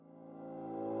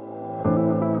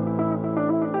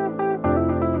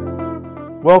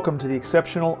Welcome to the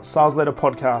Exceptional Sales Leader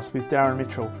Podcast with Darren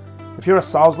Mitchell. If you're a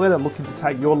sales leader looking to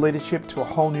take your leadership to a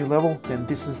whole new level, then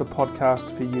this is the podcast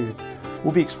for you.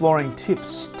 We'll be exploring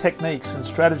tips, techniques, and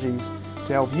strategies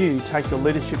to help you take your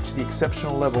leadership to the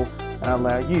exceptional level and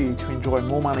allow you to enjoy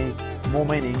more money, more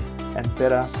meaning, and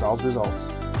better sales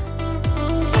results.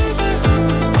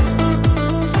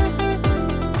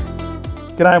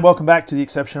 G'day and welcome back to the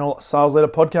Exceptional Sales Leader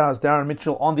Podcast. Darren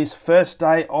Mitchell on this first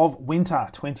day of winter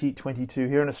 2022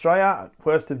 here in Australia,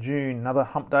 1st of June, another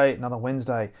hump day, another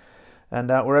Wednesday. And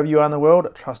wherever you are in the world, I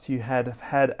trust you have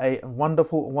had a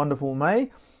wonderful, wonderful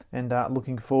May and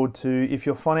looking forward to, if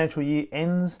your financial year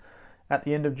ends at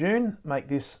the end of June, make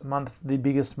this month the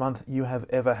biggest month you have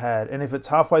ever had. And if it's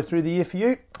halfway through the year for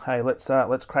you, hey, let's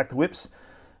crack the whips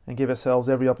and give ourselves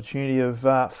every opportunity of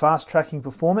fast-tracking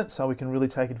performance so we can really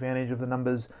take advantage of the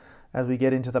numbers as we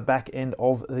get into the back end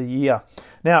of the year.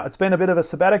 Now, it's been a bit of a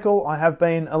sabbatical. I have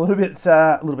been a little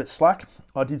bit slack.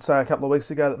 I did say a couple of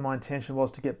weeks ago that my intention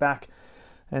was to get back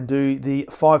and do the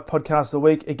 5 podcasts a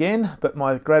week again, but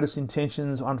my greatest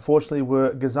intentions, unfortunately,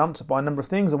 were gazumped by a number of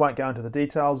things. I won't go into the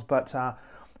details, but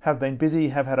have been busy,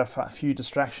 have had a few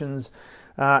distractions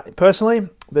personally,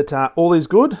 but all is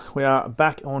good. We are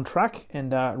back on track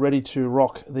and ready to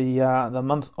rock the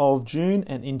month of June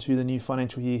and into the new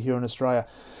financial year here in Australia.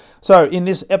 So in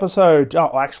this episode,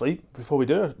 actually, before we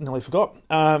do, I nearly forgot.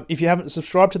 If you haven't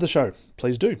subscribed to the show,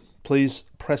 please do. Please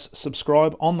press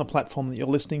subscribe on the platform that you're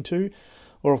listening to.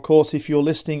 Or of course, if you're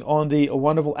listening on the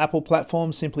wonderful Apple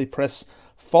platform, simply press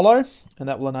follow, and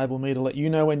that will enable me to let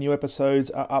you know when new episodes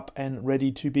are up and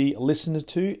ready to be listened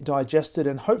to, digested,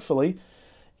 and hopefully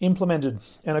implemented.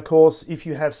 And of course, if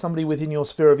you have somebody within your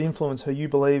sphere of influence who you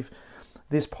believe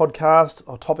this podcast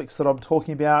or topics that I'm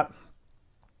talking about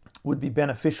would be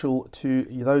beneficial to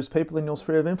those people in your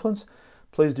sphere of influence,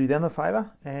 please do them a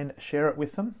favor and share it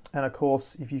with them. And of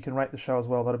course, if you can rate the show as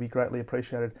well, that'll be greatly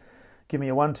appreciated. Give me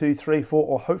a 1, 2, 3, 4,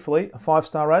 or hopefully a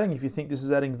 5-star rating. If you think this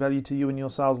is adding value to you in your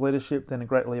sales leadership, then I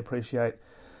greatly appreciate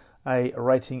a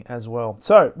rating as well.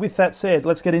 So with that said,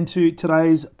 let's get into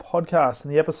today's podcast.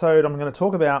 And the episode I'm going to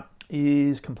talk about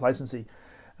is complacency.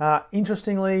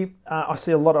 Interestingly,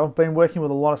 I've been working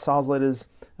with a lot of sales leaders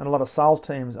and a lot of sales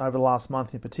teams over the last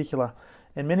month in particular,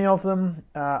 and many of them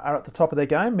are at the top of their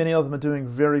game. Many of them are doing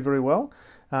very, very well,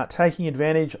 taking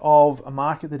advantage of a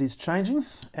market that is changing,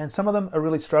 and some of them are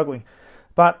really struggling.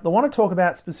 But I want to talk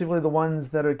about specifically the ones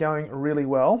that are going really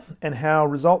well and how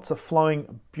results are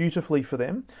flowing beautifully for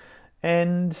them.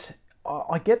 And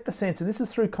I get the sense, and this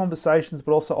is through conversations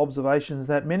but also observations,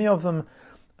 that many of them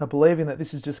are believing that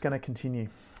this is just going to continue.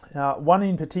 One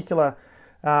in particular,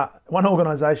 one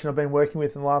organisation I've been working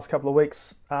with in the last couple of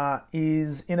weeks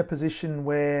is in a position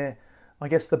where I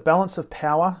guess the balance of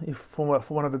power, if for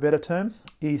want of a better term,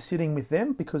 is sitting with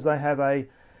them because they have a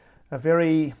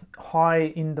very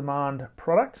high in-demand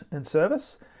product and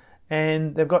service,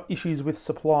 and they've got issues with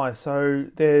supply. So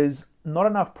there's not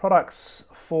enough products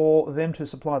for them to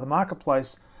supply the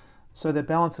marketplace, so their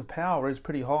balance of power is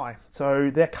pretty high. So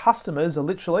their customers are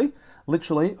literally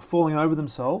falling over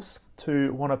themselves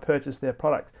to want to purchase their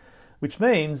product, which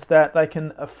means that they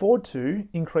can afford to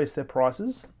increase their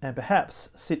prices and perhaps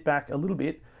sit back a little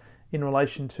bit in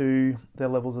relation to their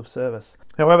levels of service.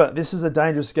 However, this is a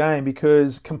dangerous game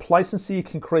because complacency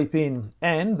can creep in,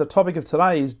 and the topic of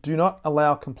today is do not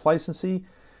allow complacency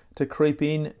to creep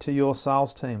in to your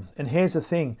sales team. And here's the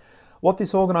thing, what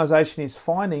this organisation is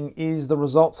finding is the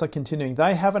results are continuing.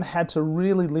 They haven't had to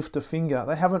really lift a finger.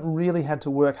 They haven't really had to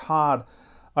work hard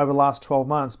over the last 12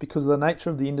 months because of the nature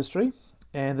of the industry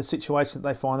and the situation that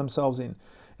they find themselves in.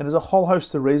 And there's a whole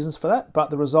host of reasons for that, but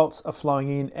the results are flowing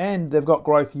in and they've got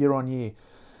growth year on year.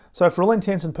 So for all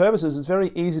intents and purposes, it's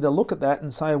very easy to look at that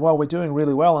and say, well, we're doing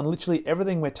really well and literally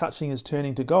everything we're touching is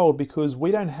turning to gold because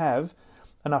we don't have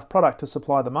enough product to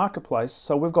supply the marketplace,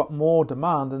 so we've got more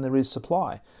demand than there is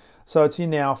supply. So it's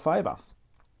in our favour.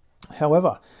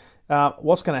 However,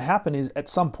 what's going to happen is at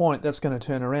some point that's going to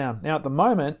turn around. Now at the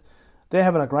moment, they're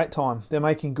having a great time. They're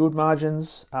making good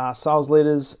margins. Sales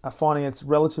leaders are finding it's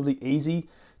relatively easy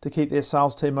to keep their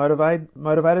sales team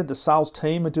motivated. The sales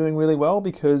team are doing really well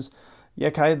because,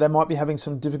 they might be having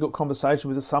some difficult conversation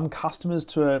with some customers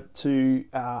to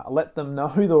let them know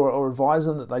or advise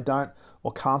them that they don't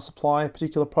or can't supply a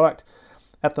particular product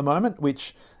at the moment,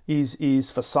 which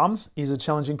is for some is a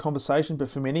challenging conversation, but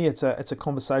for many it's a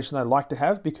conversation they like to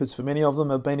have because for many of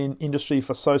them have been in industry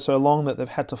for so long that they've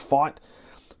had to fight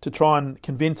to try and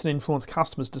convince and influence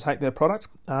customers to take their product.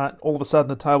 All of a sudden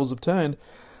the tables have turned.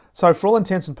 So for all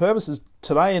intents and purposes,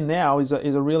 today and now is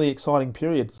a really exciting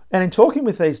period. And in talking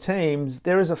with these teams,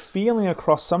 there is a feeling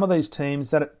across some of these teams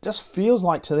that it just feels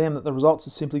like to them that the results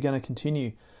are simply going to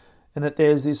continue, and that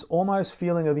there's this almost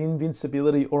feeling of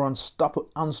invincibility or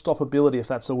unstoppability, if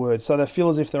that's a word. So they feel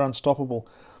as if they're unstoppable.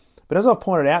 But as I've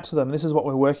pointed out to them, this is what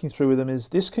we're working through with them, is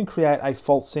this can create a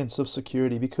false sense of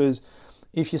security, because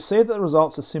if you see that the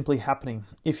results are simply happening,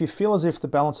 if you feel as if the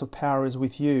balance of power is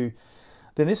with you,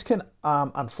 then this can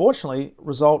unfortunately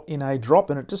result in a drop,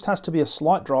 and it just has to be a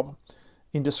slight drop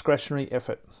in discretionary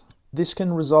effort. This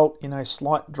can result in a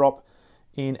slight drop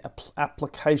in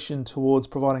application towards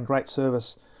providing great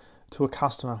service to a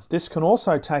customer. This can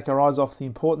also take our eyes off the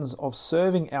importance of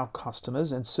serving our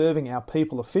customers and serving our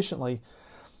people efficiently,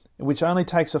 which only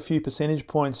takes a few percentage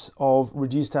points of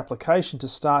reduced application to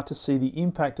start to see the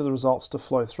impact of the results to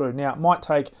flow through. Now, it might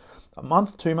take a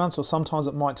month, 2 months, or sometimes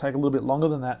it might take a little bit longer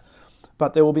than that,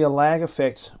 but there will be a lag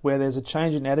effect where there's a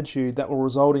change in attitude that will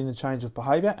result in a change of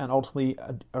behavior and ultimately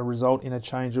a result in a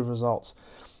change of results.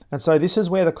 And so this is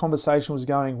where the conversation was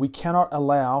going. We cannot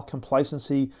allow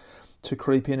complacency to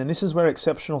creep in. And this is where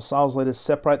exceptional sales leaders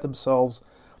separate themselves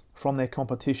from their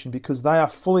competition, because they are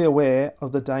fully aware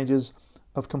of the dangers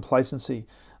of complacency.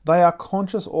 They are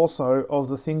conscious also of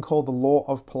the thing called the Law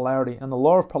of Polarity. And the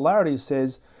Law of Polarity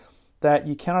says that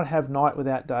you cannot have night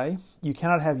without day. You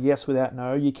cannot have yes without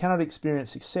no. You cannot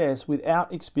experience success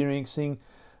without experiencing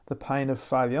the pain of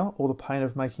failure or the pain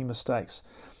of making mistakes.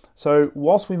 So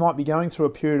whilst we might be going through a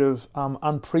period of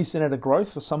unprecedented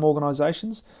growth for some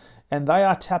organizations, and they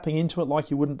are tapping into it like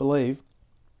you wouldn't believe,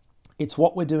 it's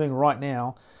what we're doing right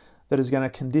now that is going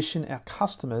to condition our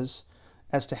customers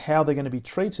as to how they're going to be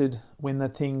treated when the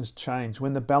things change,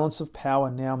 when the balance of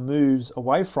power now moves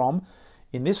away from,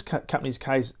 in this company's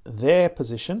case, their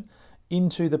position,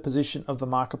 into the position of the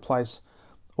marketplace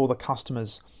or the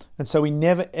customers. And so we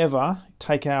never ever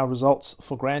take our results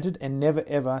for granted, and never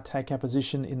ever take our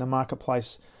position in the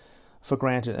marketplace for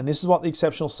granted. And this is what the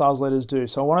exceptional sales leaders do.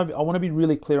 So I want to be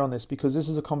really clear on this, because this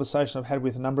is a conversation I've had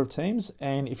with a number of teams.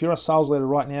 And if you're a sales leader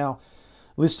right now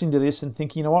listening to this and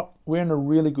thinking, you know what, we're in a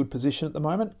really good position at the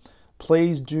moment,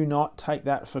 please do not take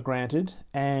that for granted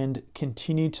and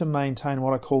continue to maintain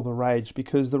what I call the rage,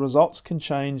 because the results can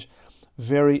change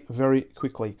very, very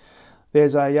quickly.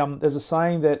 There's a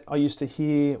saying that I used to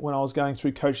hear when I was going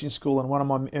through coaching school, and one of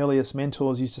my earliest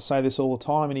mentors used to say this all the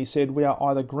time, and he said, we are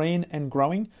either green and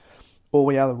growing, or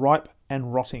we are ripe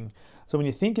and rotting. So when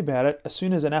you think about it, as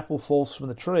soon as an apple falls from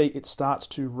the tree, it starts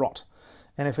to rot.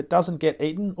 And if it doesn't get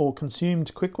eaten or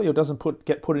consumed quickly, or doesn't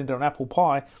get put into an apple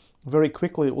pie, very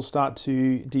quickly it will start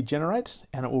to degenerate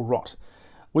and it will rot.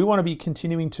 We want to be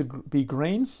continuing to be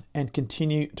green and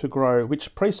continue to grow,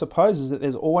 which presupposes that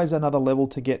there's always another level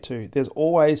to get to. There's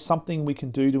always something we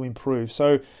can do to improve.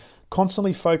 So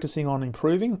constantly focusing on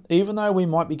improving, even though we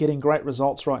might be getting great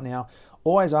results right now,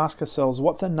 always ask ourselves,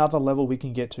 what's another level we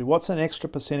can get to? What's an extra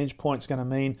percentage points going to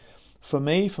mean for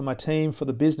me, for my team, for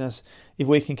the business, if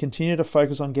we can continue to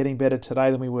focus on getting better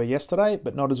today than we were yesterday,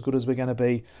 but not as good as we're going to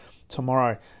be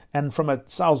tomorrow? And from a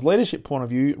sales leadership point of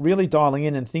view, really dialing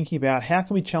in and thinking about how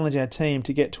can we challenge our team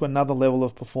to get to another level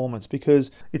of performance,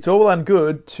 because it's all well and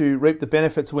good to reap the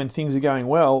benefits when things are going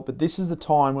well, but this is the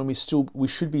time when we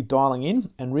should be dialing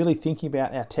in and really thinking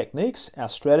about our techniques, our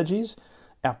strategies,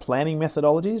 our planning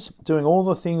methodologies, doing all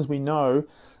the things we know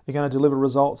are going to deliver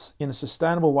results in a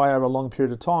sustainable way over a long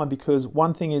period of time, because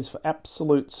one thing is for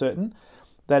absolute certain,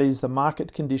 that is the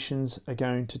market conditions are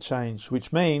going to change,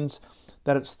 which means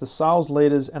that it's the sales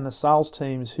leaders and the sales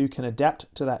teams who can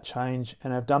adapt to that change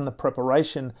and have done the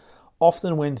preparation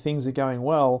often when things are going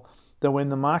well, that when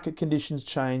the market conditions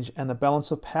change and the balance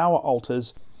of power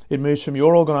alters, it moves from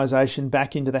your organization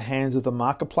back into the hands of the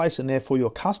marketplace and therefore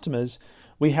your customers.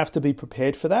 We have to be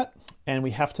prepared for that, and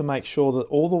we have to make sure that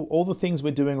all the things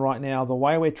we're doing right now, the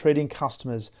way we're treating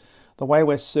customers, the way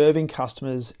we're serving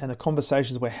customers, and the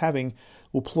conversations we're having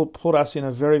will put us in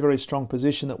a very, very strong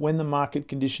position that when the market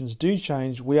conditions do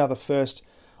change, we are the first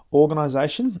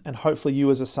organization, and hopefully you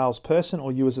as a salesperson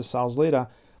or you as a sales leader,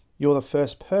 you're the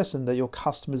first person that your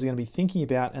customers are going to be thinking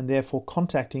about and therefore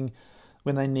contacting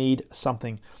when they need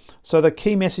something. So the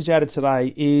key message out of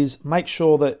today is make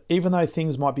sure that even though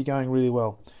things might be going really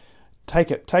well,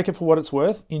 take it for what it's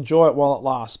worth, enjoy it while it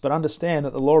lasts, but understand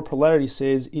that the Law of Polarity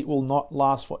says it will not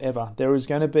last forever. There is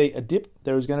going to be a dip,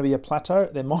 there is going to be a plateau,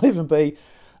 there might even be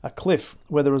a cliff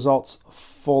where the results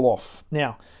fall off.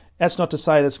 Now, that's not to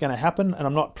say that's going to happen, and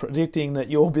I'm not predicting that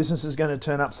your business is going to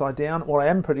turn upside down. What I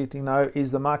am predicting, though,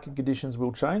 is the market conditions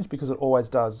will change, because it always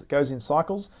does. It goes in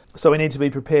cycles, so we need to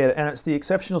be prepared. And it's the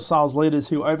exceptional sales leaders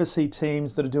who oversee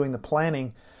teams that are doing the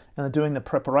planning and are doing the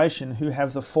preparation, who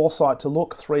have the foresight to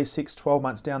look 3, 6, 12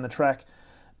 months down the track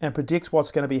and predict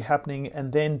what's going to be happening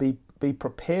and then be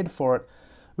prepared for it,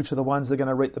 which are the ones that are going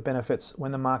to reap the benefits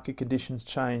when the market conditions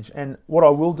change. And what I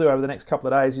will do over the next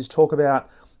couple of days is talk about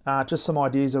just some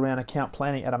ideas around account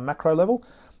planning at a macro level,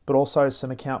 but also some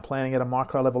account planning at a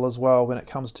micro level as well when it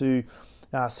comes to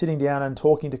sitting down and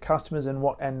talking to customers and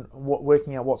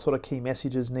working out what sort of key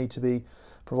messages need to be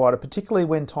provided, particularly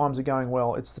when times are going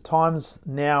well. It's the times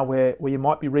now where you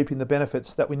might be reaping the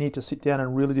benefits that we need to sit down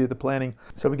and really do the planning.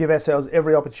 So we give ourselves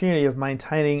every opportunity of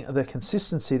maintaining the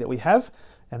consistency that we have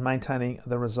and maintaining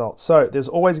the results. So there's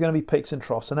always going to be peaks and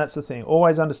troughs, and that's the thing.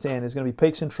 Always understand there's going to be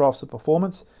peaks and troughs of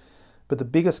performance, but the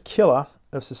biggest killer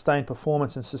of sustained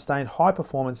performance and sustained high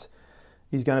performance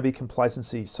is going to be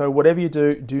complacency. So whatever you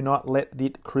do, do not let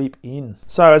it creep in.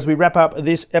 So as we wrap up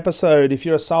this episode, if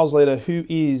you're a sales leader who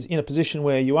is in a position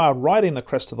where you are riding the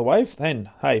crest of the wave, then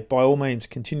hey, by all means,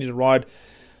 continue to ride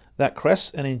that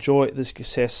crest and enjoy the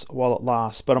success while it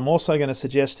lasts. But I'm also going to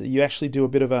suggest that you actually do a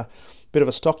bit of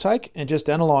a stock take and just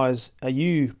analyze, are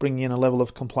you bringing in a level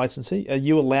of complacency? Are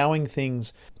you allowing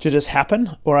things to just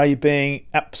happen, or are you being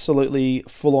absolutely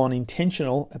full on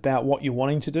intentional about what you're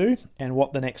wanting to do and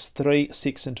what the next 3,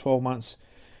 6 and 12 months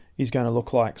is going to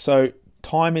look like? So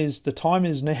the time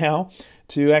is now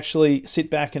to actually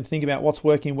sit back and think about what's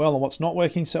working well and what's not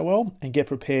working so well, and get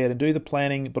prepared and do the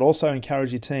planning, but also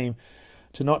encourage your team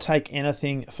to not take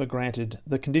anything for granted.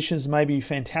 The conditions may be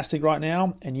fantastic right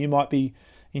now, and you might be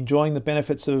enjoying the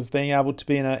benefits of being able to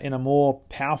be in a more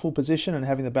powerful position and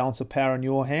having the balance of power in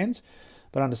your hands.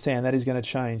 But understand that is going to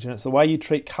change, and it's the way you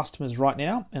treat customers right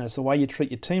now, and it's the way you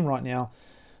treat your team right now,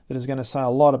 that is going to say a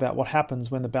lot about what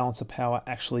happens when the balance of power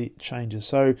actually changes.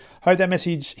 So hope that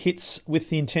message hits with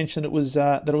the intention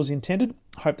that it was intended.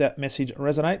 Hope that message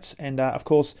resonates. And of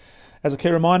course, as a key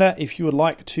reminder, if you would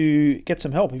like to get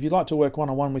some help, if you'd like to work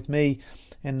one-on-one with me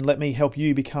and let me help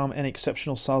you become an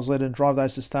exceptional sales leader and drive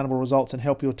those sustainable results and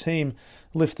help your team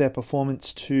lift their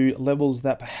performance to levels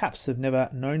that perhaps they've never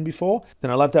known before, then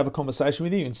I'd love to have a conversation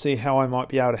with you and see how I might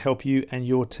be able to help you and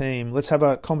your team. Let's have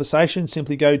a conversation.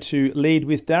 Simply go to Lead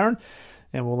with Darren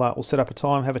and we'll set up a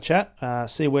time, have a chat,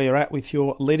 see where you're at with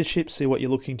your leadership, see what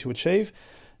you're looking to achieve,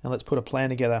 and let's put a plan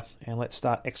together and let's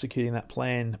start executing that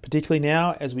plan, particularly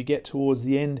now as we get towards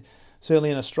the end,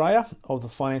 certainly in Australia, of the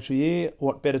financial year.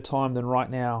 What better time than right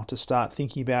now to start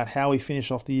thinking about how we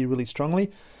finish off the year really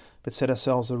strongly, but set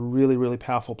ourselves a really, really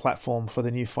powerful platform for the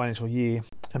new financial year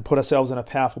and put ourselves in a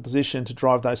powerful position to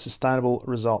drive those sustainable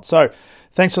results. So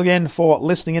thanks again for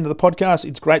listening into the podcast.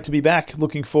 It's great to be back.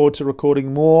 Looking forward to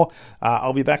recording more.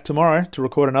 I'll be back tomorrow to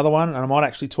record another one, and I might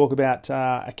actually talk about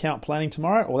account planning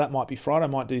tomorrow, or that might be Friday. I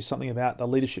might do something about the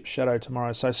leadership shadow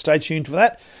tomorrow. So stay tuned for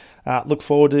that. Look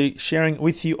forward to sharing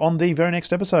with you on the very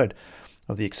next episode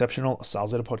of the Exceptional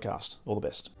Sales Leader Podcast. All the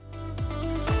best.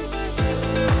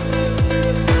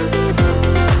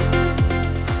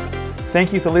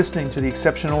 Thank you for listening to the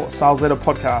Exceptional Sales Leader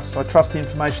Podcast. I trust the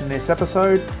information in this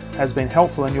episode has been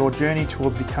helpful in your journey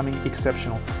towards becoming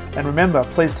exceptional. And remember,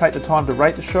 please take the time to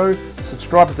rate the show,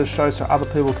 subscribe to the show so other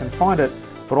people can find it.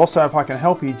 But also, if I can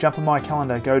help you, jump on my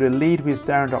calendar, go to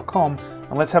leadwithdarren.com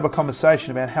and let's have a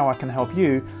conversation about how I can help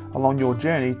you along your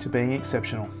journey to being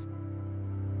exceptional.